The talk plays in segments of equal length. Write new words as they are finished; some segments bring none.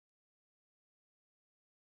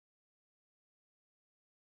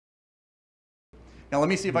Now let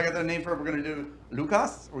me see if I got the name for it. We're going to do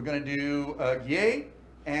Lucas, we're going to do Guille,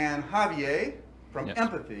 and Javier from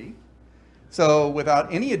Empathy. So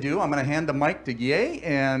without any ado, I'm going to hand the mic to Guille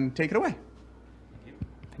and take it away.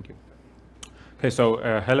 Thank you. Okay, so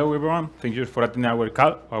hello everyone. Thank you for attending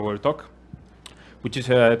our talk, which is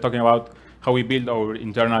talking about how we build our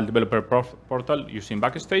internal developer portal using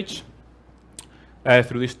Backstage.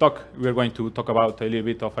 Through this talk, we're going to talk about a little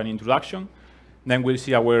bit of an introduction. Then we'll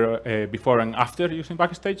see our before and after using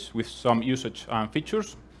Backstage with some usage and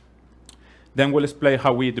features. Then we'll explain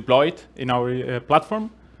how we deploy it in our platform,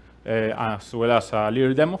 as well as a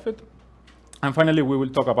little demo of it. And finally, we will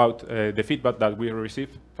talk about the feedback that we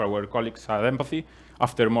received from our colleagues at Empathy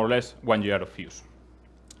after more or less 1 year of use.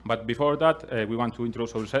 But before that, we want to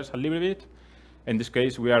introduce ourselves a little bit. In this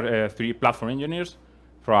case, we are 3 platform engineers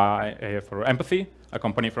for Empathy, a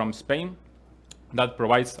company from Spain that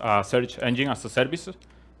provides a search engine as a service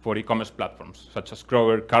for e-commerce platforms, such as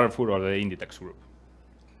Kroger, Carrefour, or the Inditex group.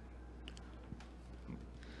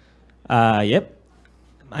 Yep.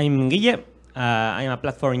 I'm Guille. I'm a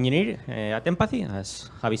platform engineer at Empathy,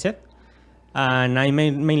 as Javi said. And I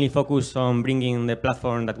mainly focus on bringing the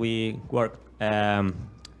platform that we work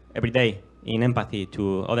every day in Empathy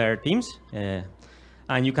to other teams.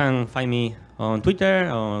 And you can find me on Twitter,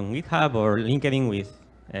 on GitHub, or LinkedIn with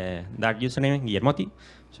that username, Guillermotti.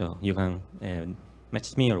 So you can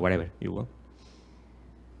message me or whatever you want.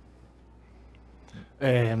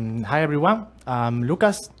 Hi everyone, I'm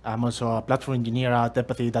Lucas. I'm also a platform engineer at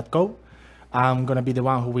empathy.co. I'm going to be the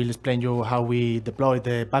one who will explain you how we deploy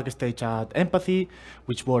the Backstage at Empathy,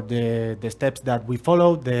 which were the steps that we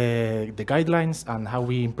followed, the guidelines, and how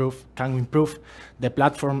we can improve the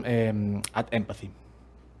platform at Empathy.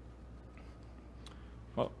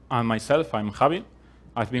 Well, and myself, I'm Javi.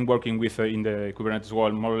 I've been working with in the Kubernetes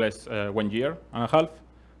world more or less 1 year and a half,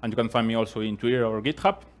 and you can find me also in Twitter or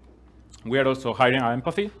GitHub. We are also hiring at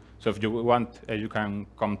Empathy, so if you want, you can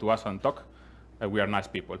come to us and talk. We are nice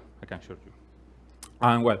people, I can assure you.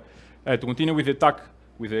 And well, to continue with the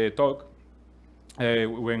talk,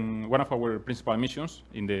 when one of our principal missions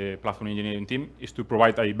in the platform engineering team is to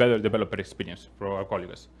provide a better developer experience for our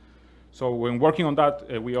colleagues. So when working on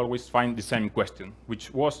that, we always find the same question,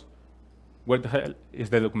 which was, where the hell is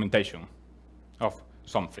the documentation of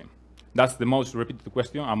something? That's the most repeated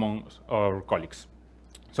question among our colleagues.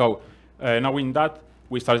 So knowing that,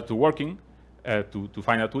 we started to working to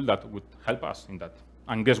find a tool that would help us in that.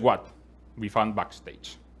 And guess what? We found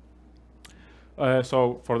Backstage.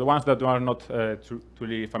 So for the ones that are not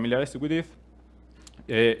truly familiarized with it,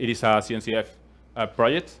 it is a CNCF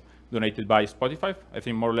project donated by Spotify, I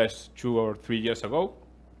think more or less 2 or 3 years ago.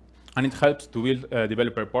 And it helps to build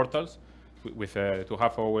developer portals to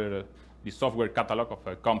have the software catalog of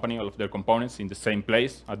a company, all of their components in the same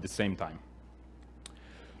place at the same time.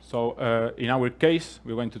 So in our case,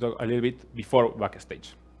 we're going to talk a little bit before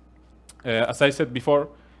Backstage. As I said before,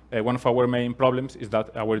 one of our main problems is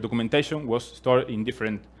that our documentation was stored in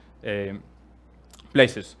different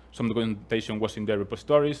places. Some documentation was in the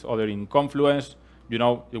repositories, other in Confluence. You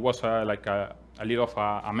know, it was like a little of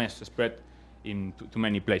a mess spread in too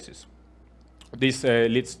many places. This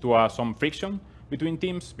leads to some friction between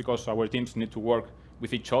teams because our teams need to work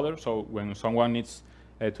with each other. So when someone needs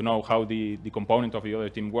to know how the component of the other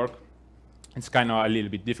team work, it's kind of a little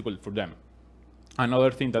bit difficult for them.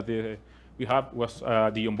 Another thing that we have was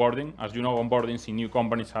the onboarding. As you know, onboardings in new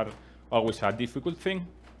companies are always a difficult thing.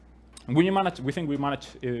 We think we manage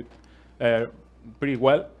it pretty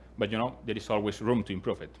well, but you know, there is always room to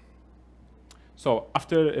improve it. So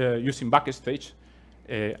after using Backstage,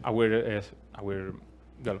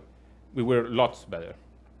 we were lots better.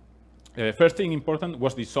 First thing important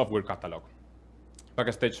was the software catalog.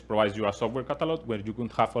 Backstage provides you a software catalog where you can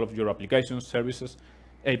have all of your applications, services,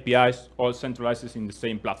 APIs, all centralized in the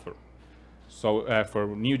same platform. So for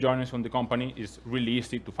new joiners on the company, it's really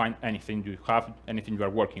easy to find anything you have, anything you are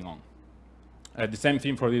working on. The same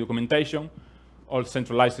thing for the documentation, all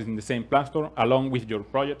centralized in the same platform, along with your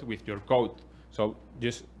project, with your code. So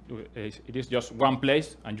it is just one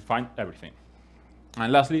place, and you find everything.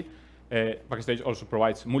 And lastly, Backstage also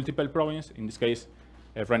provides multiple plugins. In this case,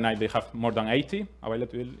 right now they have more than 80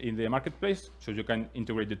 available in the marketplace, so you can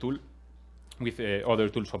integrate the tool with other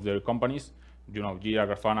tools of their companies, you know, Jira,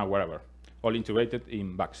 Grafana, whatever, all integrated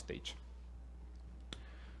in Backstage.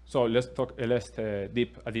 So let's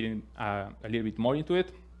deep a little bit more into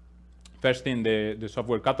it. First in the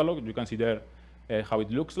software catalog, you can see there how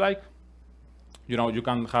it looks like. You know, you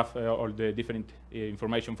can have all the different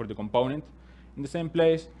information for the component in the same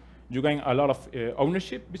place. You gain a lot of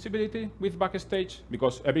ownership visibility with Backstage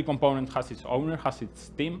because every component has its owner, has its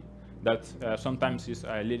team. that sometimes is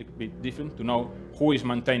a little bit different to know who is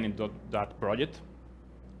maintaining that project.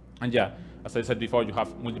 And yeah, as I said before, you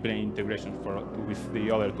have multiple integrations with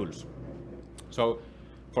the other tools. So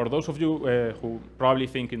for those of you who probably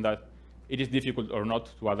thinking that it is difficult or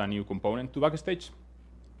not to add a new component to Backstage,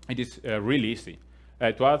 it is really easy.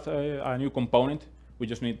 To add a new component, we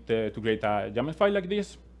just need to create a YAML file like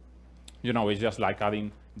this. You know, it's just like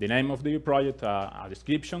adding the name of the project, a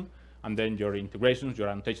description, and then your integrations, your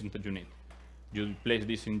annotations that you need. You place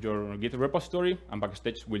this in your Git repository, and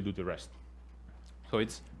Backstage will do the rest. So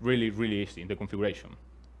it's really, really easy in the configuration.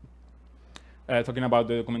 Talking about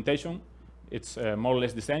the documentation, it's more or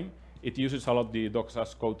less the same. It uses a lot the docs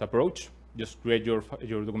as code approach. Just create your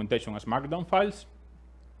documentation as Markdown files.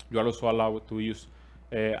 You are also allowed to use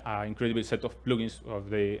an incredible set of plugins of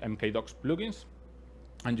the mkdocs plugins.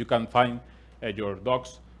 And you can find your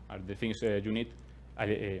docs and the things you need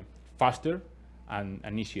faster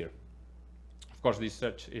and easier. Of course, this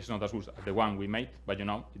search is not as good as the one we made, but you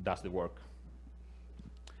know, it does the work.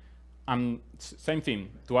 Same thing,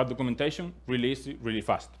 to add documentation, really easy, really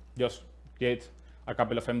fast. Just create a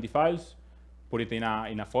couple of empty files, put it in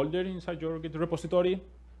a folder inside your Git repository,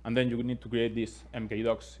 and then you need to create this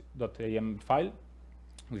mkdocs.am file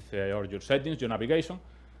with all your settings, your navigation,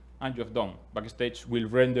 and you have done. Backstage will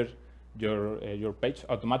render your page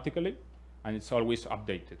automatically, and it's always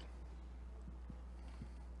updated.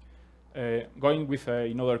 Going with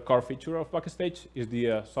another core feature of Backstage is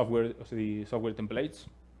the software templates.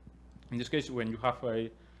 In this case, when you have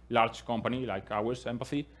a large company like ours,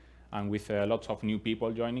 Empathy, and with lots of new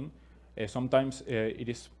people joining, sometimes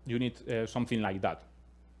you need something like that.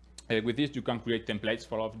 With this, you can create templates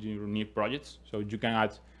for all of your new projects. So you can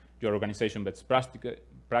add your organization best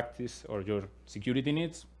practice or your security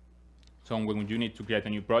needs. So when you need to create a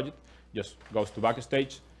new project, just goes to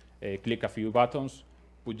Backstage, click a few buttons,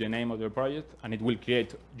 put the name of your project, and it will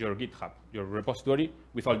create your GitHub, your repository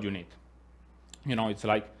with all you need. You know, it's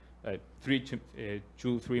like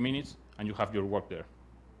 2-3 minutes, and you have your work there.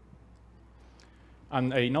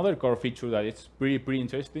 And another core feature that is pretty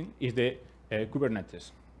interesting is the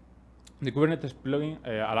Kubernetes. The Kubernetes plugin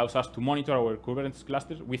allows us to monitor our Kubernetes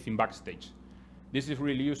clusters within Backstage. This is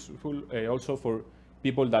really useful also for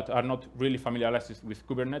people that are not really familiarized with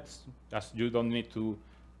Kubernetes, as you don't need to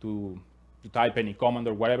type any command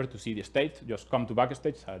or whatever to see the state. Just come to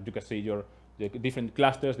Backstage, you can see the different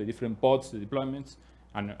clusters, the different pods, the deployments,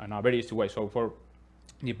 and a very easy way. So for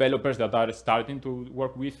developers that are starting to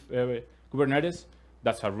work with Kubernetes,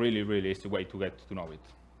 that's a really, really easy way to get to know it.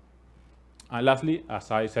 And lastly,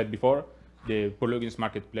 as I said before, the plugins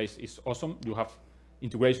marketplace is awesome. You have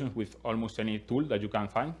integrations with almost any tool that you can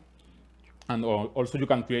find. And also you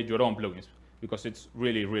can create your own plugins because it's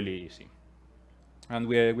really, really easy. And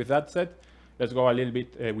with that said, let's go a little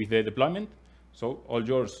bit with the deployment. So all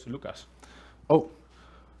yours, Lucas. Oh,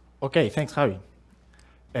 okay, thanks, Javi.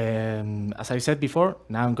 As I said before,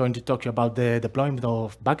 now I'm going to talk to you about the deployment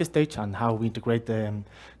of Backstage and how we integrate the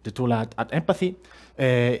tool at Empathy.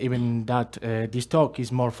 Even that this talk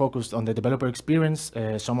is more focused on the developer experience,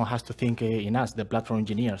 someone has to think in us, the platform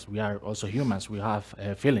engineers. We are also humans, we have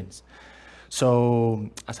feelings. So,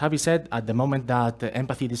 as Javi said, at the moment that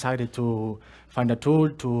Empathy decided to find a tool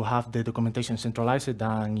to have the documentation centralized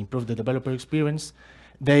and improve the developer experience,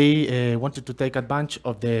 they wanted to take advantage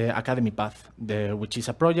of the Academy Path, which is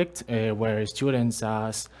a project where students,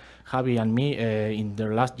 as Javi and me, in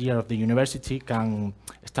their last year of the university, can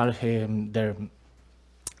start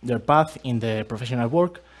their path in the professional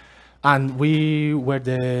work. And we were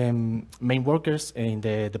the main workers in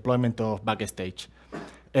the deployment of Backstage.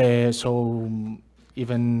 So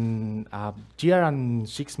even a year and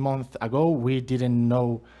 6 months ago, we didn't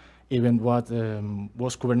know even what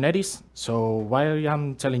was Kubernetes. So why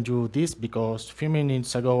I'm telling you this? Because a few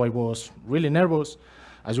minutes ago I was really nervous,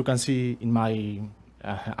 as you can see in my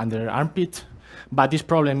under armpit. But this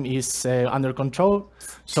problem is under control.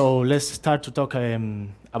 So let's start to talk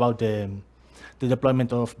about the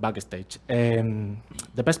deployment of Backstage.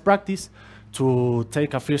 The best practice to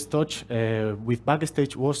take a first touch with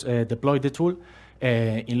Backstage was deploy the tool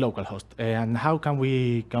in localhost. And how can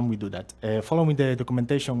we do that? Following the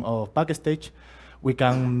documentation of Backstage, we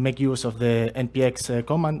can make use of the npx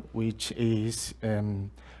command, which is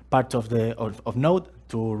part of Node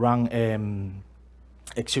to run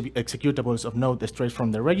executables of Node straight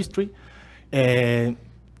from the registry. The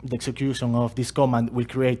execution of this command will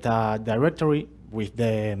create a directory with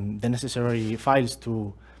the necessary files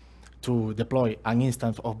to to deploy an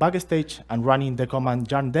instance of Backstage and running the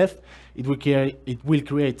command yarn dev, it will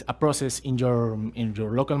create a process in your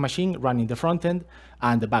local machine running the front end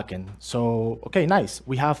and the backend. So, okay, nice.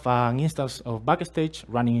 We have an instance of Backstage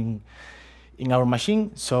running in our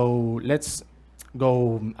machine. So let's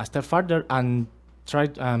go a step further and try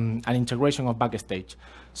an integration of Backstage.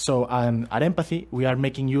 So at Empathy, we are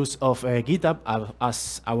making use of GitHub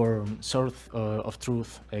as our source of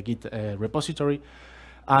truth Git repository.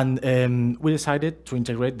 And we decided to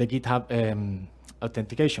integrate the GitHub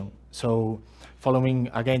authentication. So following,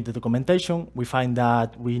 again, the documentation, we find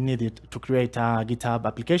that we needed to create a GitHub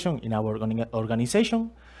application in our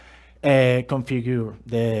organization, configure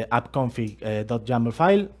the appconfig.yaml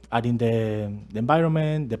file, adding the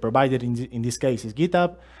environment, the provider in this case is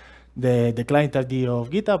GitHub, the client ID of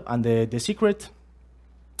GitHub, and the secret.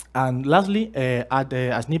 And lastly, add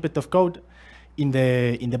a snippet of code in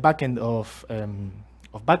the backend of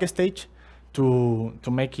Backstage to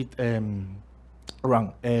make it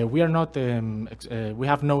run. We are not we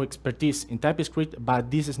have no expertise in TypeScript, but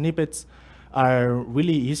these snippets are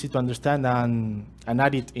really easy to understand and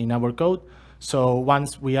add it in our code. So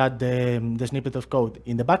once we add the snippet of code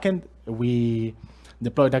in the backend, we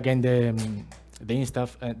deployed again the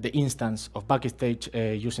instance of Backstage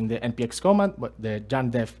using the npx command, the yarn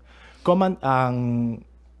dev command, and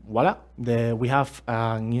voila, we have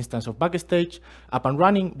an instance of Backstage up and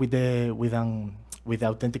running with the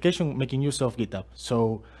authentication, making use of GitHub.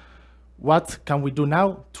 So what can we do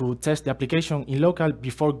now to test the application in local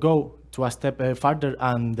before go to a step further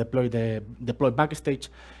and deploy Backstage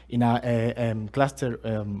in a cluster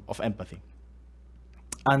of Empathy?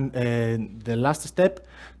 And the last step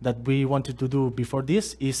that we wanted to do before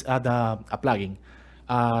this is add a plugin.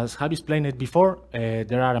 As Javi explained it before,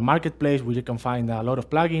 there are a marketplace where you can find a lot of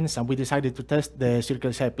plugins, and we decided to test the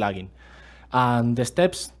Circle Shape plugin. And the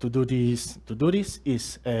steps to do this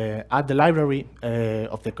is add the library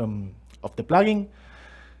of the plugin,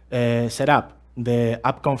 set up the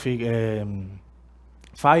appconfig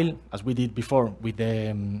file as we did before with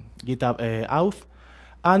the GitHub auth,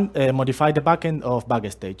 and modify the backend of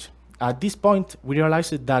Backstage. At this point, we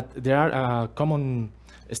realized that there are common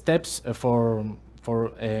steps for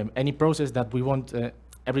any process that we want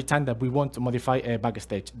every time that we want to modify a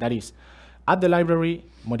Backstage. That is, add the library,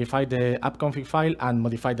 modify the appconfig file, and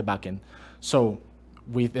modify the backend. So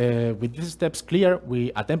with these steps clear,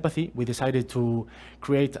 at Empathy, we decided to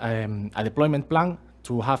create a deployment plan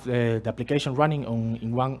to have the application running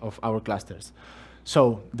in one of our clusters.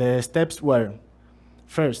 So the steps were,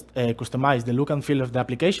 first, customize the look and feel of the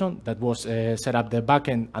application. That was set up the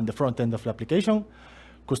backend and the front end of the application.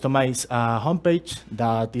 Customize a homepage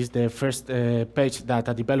that is the first page that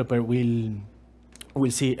a developer will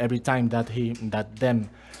see every time that them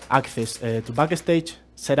access to Backstage.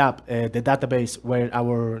 Set up the database where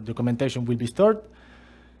our documentation will be stored.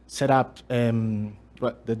 Set up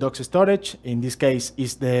the docs storage. In this case,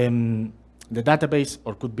 is the database,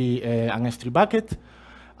 or could be an S3 bucket.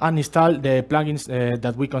 And install the plugins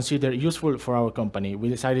that we consider useful for our company. We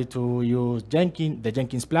decided to use the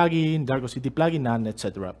Jenkins plugin, the Argo CD plugin, and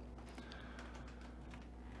etc.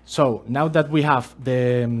 So now that we have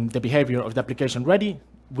the behavior of the application ready,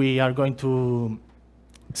 we are going to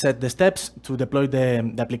set the steps to deploy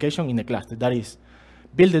the application in a cluster. That is,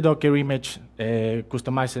 build the Docker image,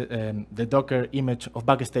 customize the Docker image of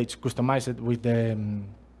Backstage, customize it with the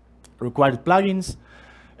required plugins,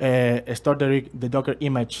 store the Docker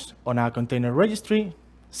image on a container registry,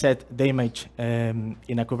 set the image in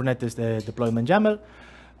a Kubernetes deployment YAML,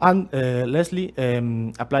 and lastly,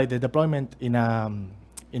 apply the deployment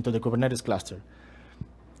into the Kubernetes cluster.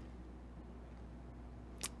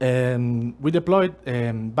 We deployed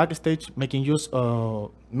Backstage making use of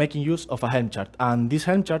a Helm chart, and this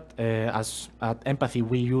Helm chart, as at Empathy,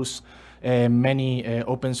 we use many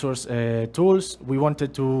open source tools. We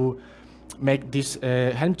wanted to make this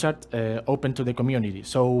Helm chart open to the community.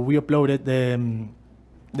 So we uploaded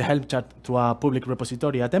the Helm chart to a public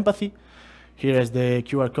repository at Empathy. Here is the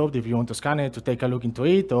QR code if you want to scan it to take a look into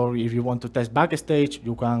it, or if you want to test Backstage,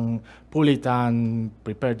 you can pull it and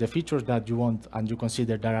prepare the features that you want and you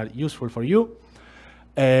consider that are useful for you.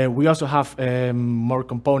 We also have more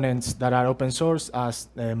components that are open source, as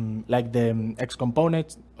like the X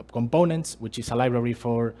components, which is a library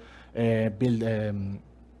for build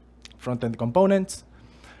front-end components.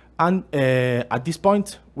 And at this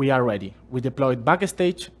point, we are ready. We deployed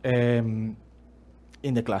Backstage in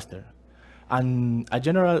the cluster. And a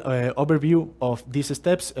general overview of these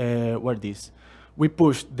steps were these. We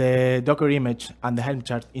pushed the Docker image and the Helm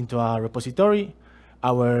chart into a repository.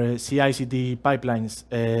 Our CI/CD pipelines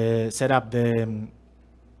set up the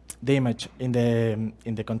the image in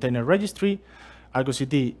the container registry. Argo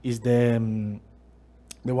CD is the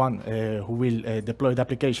one who will deploy the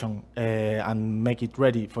application and make it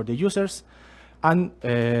ready for the users. And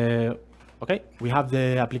okay, we have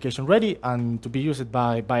the application ready and to be used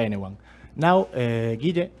by anyone. Now,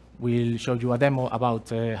 Guille will show you a demo about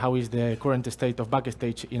how is the current state of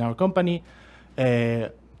Backstage in our company,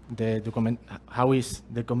 how is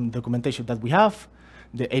the documentation that we have,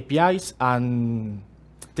 the APIs, and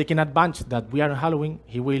taking advantage that we are on Halloween,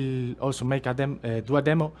 he will also make do a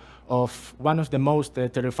demo of one of the most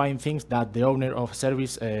terrifying things that the owner of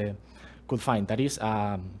service could find, that is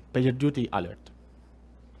a PagerDuty alert.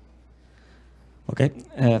 Okay,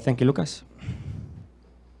 thank you, Lucas.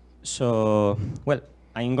 So, well,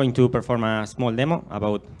 I'm going to perform a small demo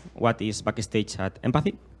about what is Backstage at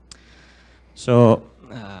Empathy. So,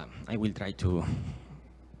 I will try to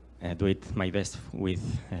do it my best with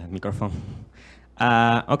microphone.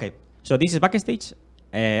 Okay, so this is Backstage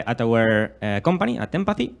at our company, at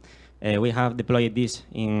Empathy. We have deployed this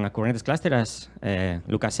in a Kubernetes cluster, as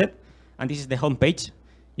Lucas said, and this is the home page.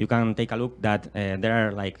 You can take a look that there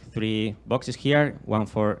are like 3 boxes here, one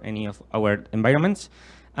for any of our environments.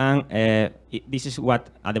 And this is what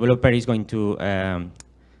a developer is going to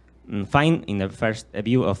find in the first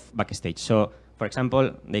view of Backstage. So, for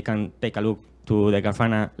example, they can take a look to the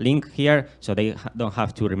Grafana link here, so they don't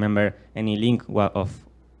have to remember any link of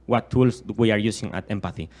what tools we are using at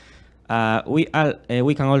Empathy. We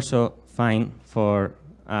can also find for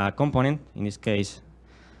a component, in this case,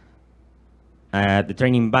 the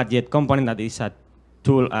training budget component, that is a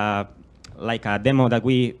tool like a demo that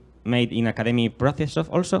we made in academic process of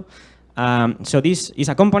also. So this is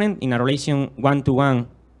a component in a relation one-to-one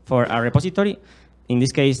for a repository. In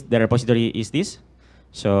this case, the repository is this.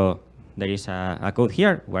 So there is a code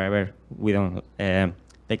here, wherever we don't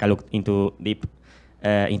take a look into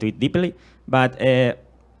it deeply. But as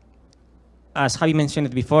Javi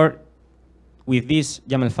mentioned before, with this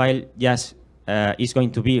YAML file, just is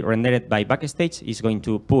going to be rendered by Backstage. Is going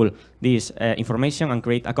to pull this information and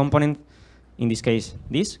create a component. In this case,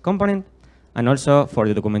 this component. And also for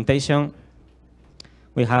the documentation,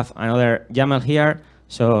 we have another YAML here.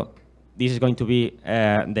 So this is going to be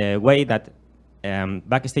the way that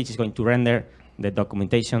Backstage is going to render the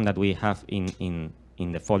documentation that we have in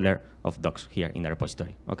the folder of docs here in the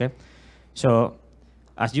repository. Okay. So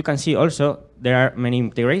as you can see also, there are many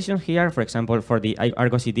integrations here. For example, for the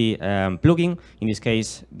Argo CD plugin, in this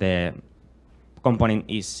case, the component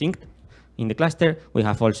is synced in the cluster. We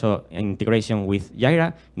have also integration with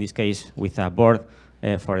Jira, in this case, with a board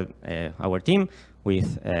for our team,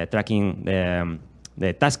 with tracking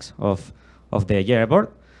the tasks of the Jira board.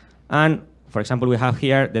 And for example, we have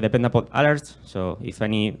here the dependent pod alerts. So if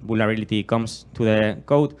any vulnerability comes to the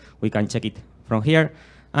code, we can check it from here.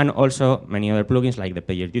 And also many other plugins like the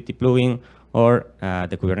PagerDuty plugin or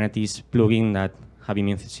the Kubernetes plugin that have been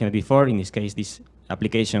mentioned before. In this case, this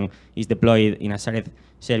application is deployed in a shared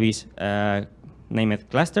service named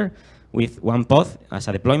cluster with one pod as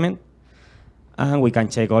a deployment. And we can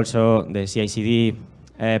check also the CI/CD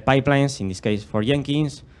pipelines, in this case for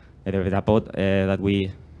Jenkins, the pod that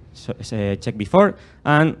we checked before,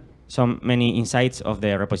 and many insights of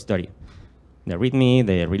the repository, the README,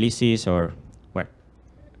 the releases, or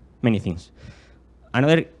many things.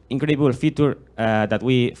 Another incredible feature that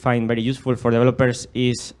we find very useful for developers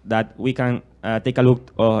is that we can take a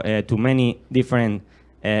look to many different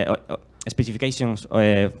specifications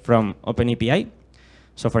from OpenAPI.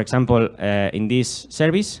 So for example, in this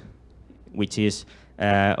service, which is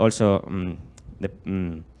also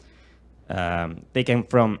taken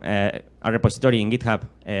from a repository in GitHub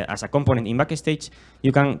as a component in Backstage,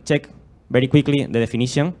 you can check very quickly the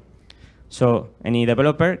definition. So any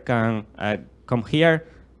developer can come here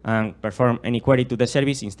and perform any query to the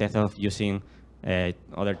service instead of using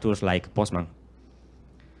other tools like Postman.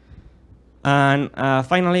 And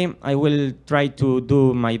finally, I will try to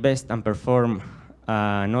do my best and perform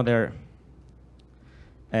another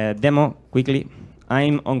demo quickly.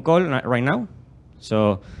 I'm on call right now.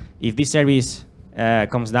 So if this service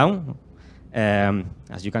comes down,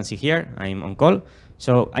 as you can see here, I'm on call.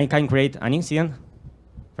 So I can create an incident.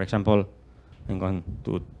 For example, I'm going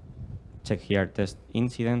to check here test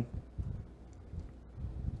incident.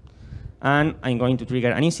 And I'm going to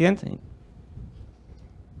trigger an incident.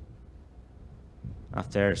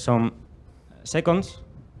 After some seconds,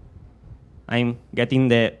 I'm getting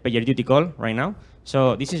the PagerDuty call right now.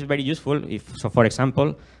 So this is very useful if, so for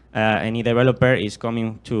example, any developer is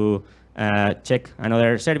coming to check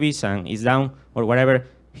another service and is down or whatever,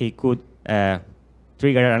 he could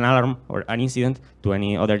trigger an alarm or an incident to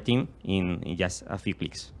any other team in just a few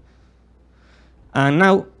clicks. And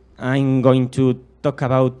now I'm going to talk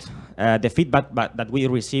about the feedback that we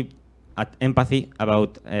received at Empathy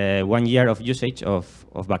about 1 year of usage of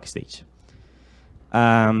Backstage.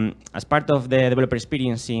 As part of the developer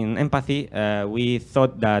experience in Empathy, we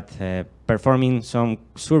thought that performing some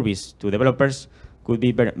service to developers could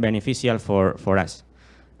be beneficial for us.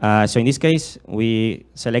 So in this case, we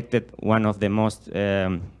selected one of the most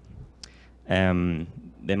I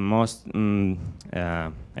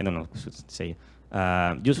don't know what to say,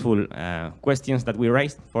 useful questions that we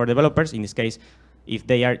raised for developers. In this case, if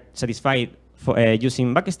they are satisfied for,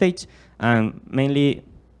 using Backstage, and mainly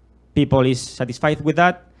people is satisfied with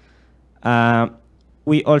that.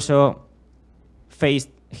 We also faced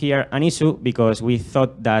here an issue because we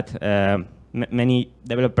thought that many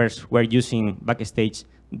developers were using Backstage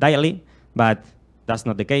daily, but that's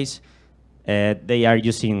not the case. They are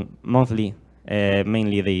using monthly,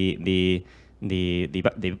 mainly the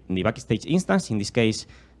Backstage instance. In this case,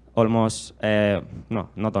 almost, no,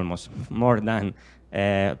 not almost, more than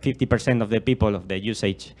 50% of the people of the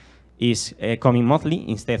usage is coming monthly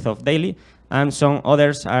instead of daily, and some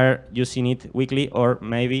others are using it weekly, or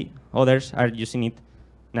maybe others are using it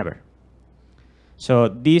never. So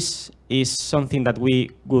this is something that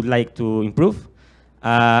we would like to improve.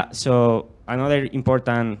 So another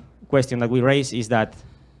important question that we raise is that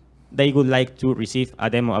they would like to receive a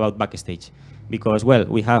demo about Backstage, because, well,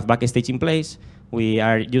 we have Backstage in place, we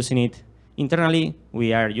are using it internally,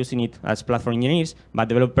 we are using it as platform engineers, but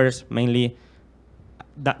developers mainly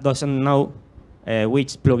doesn't know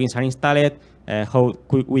which plugins are installed, how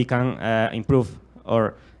we can improve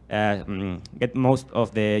or get most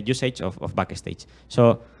of the usage of Backstage.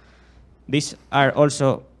 So these are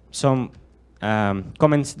also some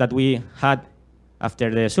comments that we had after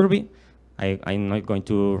the survey. I'm not going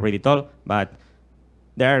to read it all, but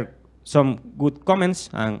there are some good comments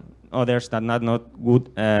and others that are not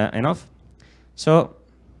good enough. So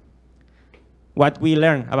what we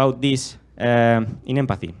learned about this in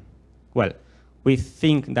Empathy? Well, we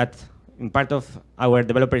think that in part of our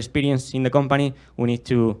developer experience in the company, we need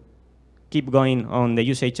to keep going on the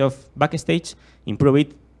usage of Backstage, improve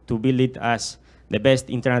it to build it as the best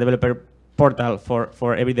internal developer portal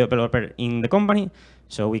for every developer in the company.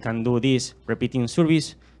 So we can do this repeating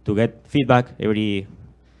surveys to get feedback every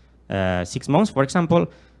 6 months, for example,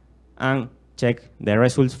 and check the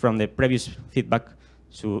results from the previous feedback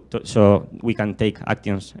so we can take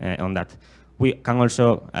actions on that. We can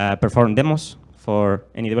also perform demos for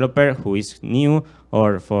any developer who is new,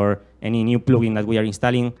 or for any new plugin that we are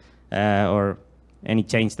installing, or any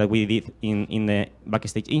change that we did in the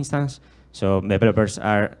Backstage instance, so developers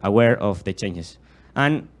are aware of the changes.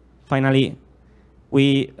 And finally,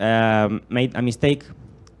 we made a mistake.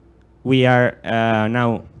 We are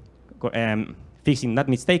now fixing that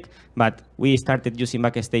mistake, but we started using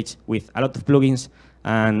Backstage with a lot of plugins,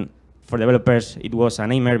 and for developers it was a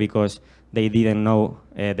nightmare because they didn't know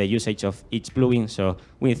the usage of each plugin. So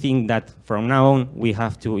we think that from now on we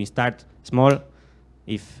have to start small.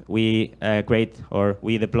 If we create or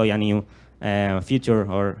we deploy a new feature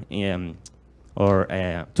or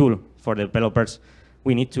tool for developers,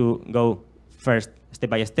 we need to go first step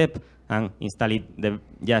by step and install it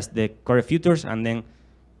just the core features, and then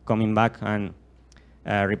coming back and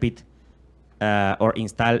repeat or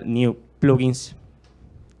install new plugins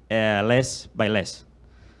less by less.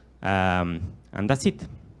 And that's it.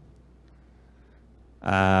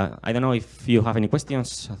 I don't know if you have any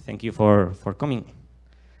questions. Thank you for coming.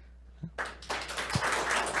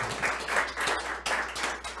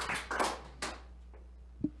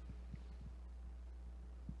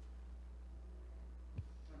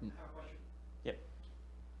 Yep.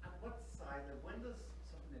 At what size, when does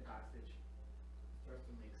something like Backstage start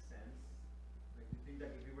to make sense? Like, you think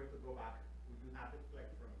that if you were to go back, would you have it like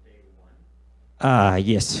from day one?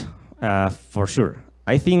 Yes, for sure.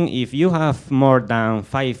 I think if you have more than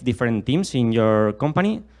 5 different teams in your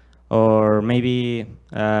company, or maybe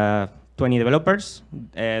 20 developers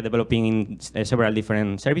developing in several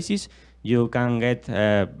different services, you can get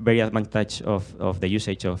very advantage of the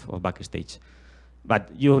usage of Backstage.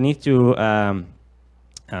 But you need to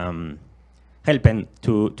help them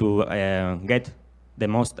to get the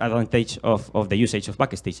most advantage of the usage of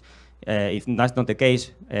Backstage. If that's not the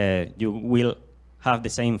case, you will have the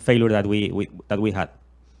same failure that we had.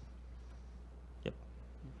 Yep.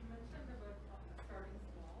 You mentioned about starting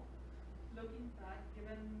small. Looking back,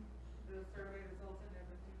 given the survey results and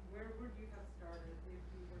everything, where would you have started if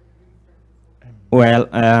you were to restart this whole thing? Well,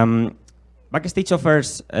 Backstage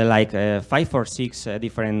offers like 5 or 6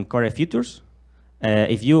 different core features.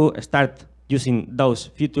 If you start using those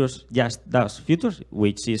features, just those features,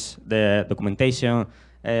 which is the documentation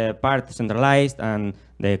part centralized and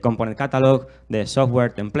the component catalog, the software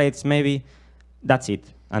templates maybe, that's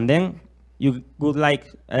it. And then you would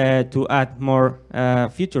like to add more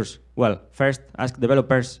features. Well, first ask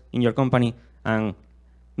developers in your company, and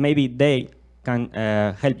maybe they can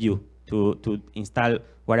help you to install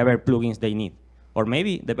whatever plugins they need. Or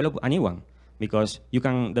maybe develop a new one, because you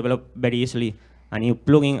can develop very easily a new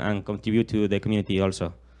plugin and contribute to the community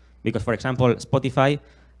also. Because, for example, Spotify,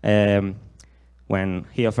 when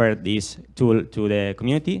he offered this tool to the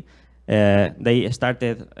community, they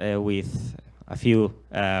started with a few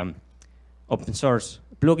open source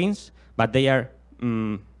plugins, but they are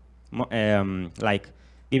like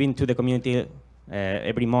giving to the community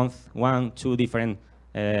every month 1-2 different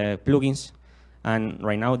plugins, and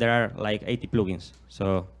right now there are like 80 plugins.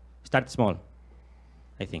 So start small,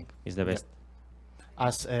 I think, is the best.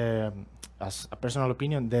 As a personal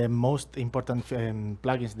opinion, the most important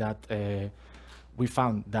plugins that we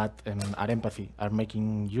found that at Empathy are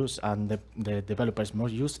making use, and the developers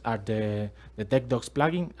most use, are the TechDocs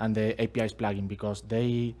plugin and the APIs plugin, because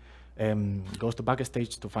they goes to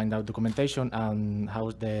Backstage to find out documentation and how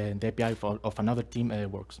the API of another team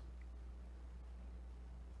works.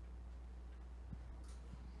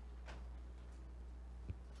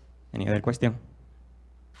 Any other question?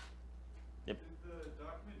 Did the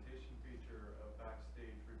documentation feature of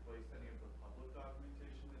Backstage replace any of the public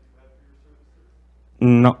documentation that you have for your services?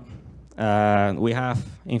 No. We have,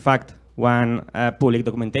 in fact, one public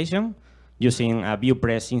documentation using a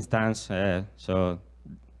ViewPress instance, so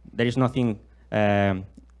there is nothing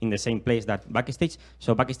in the same place that Backstage.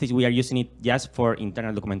 So Backstage, we are using it just for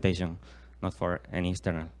internal documentation, not for any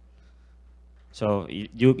external. So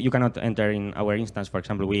you cannot enter in our instance. For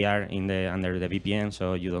example, we are in under the VPN,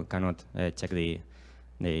 so you cannot check the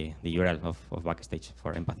URL of Backstage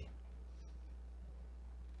for Empathy.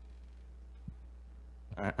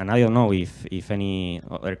 And I don't know if any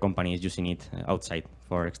other company is using it outside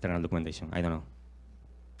for external documentation. I don't know.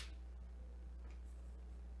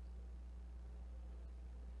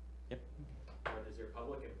 Yep. Or does your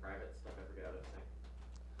public and private stuff ever get out of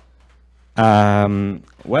sync?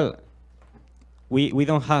 Well, we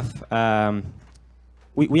don't have,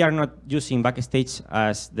 we are not using Backstage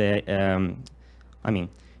as the, I mean,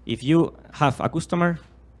 if you have a customer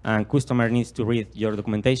and customer needs to read your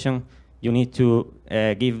documentation, you need to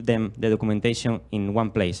give them the documentation in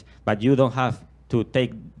one place, but you don't have to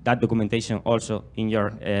take that documentation also in your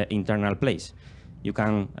internal place. You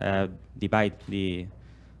can divide the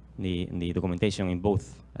documentation in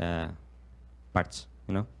both parts,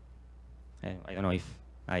 you know? I don't know if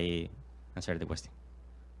I answered the question.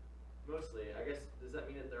 Mostly, I guess, does that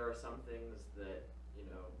mean that there are some things that, you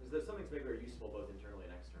know, because some things maybe are useful both internally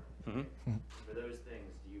and externally. Mm-hmm. For those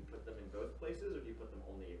things, do you put them in both places, or do you put them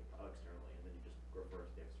only externally, and then you just refer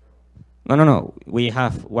to the external? No. We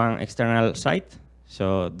have one external site,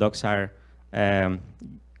 so docs are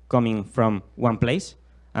coming from one place,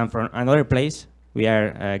 and from another place, we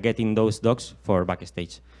are getting those docs for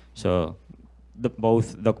Backstage. So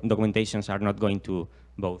both documentations are not going to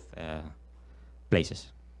both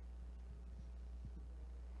places.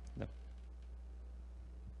 No.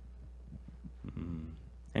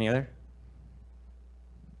 Any other?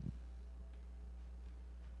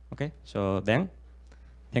 Okay, so then,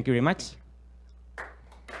 thank you very much.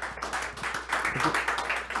 Thank you.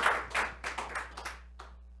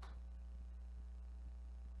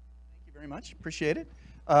 Thank you very much. Appreciate it.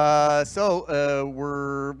 We've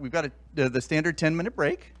got the standard 10-minute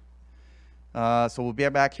break. So we'll be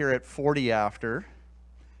back here at 40 after.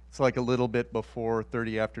 It's like a little bit before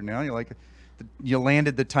 30 after now. You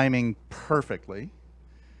landed the timing perfectly,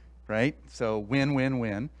 right? So win, win,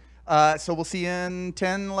 win. So we'll see you in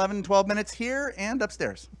 10, 11, 12 minutes here and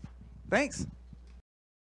upstairs. Thanks.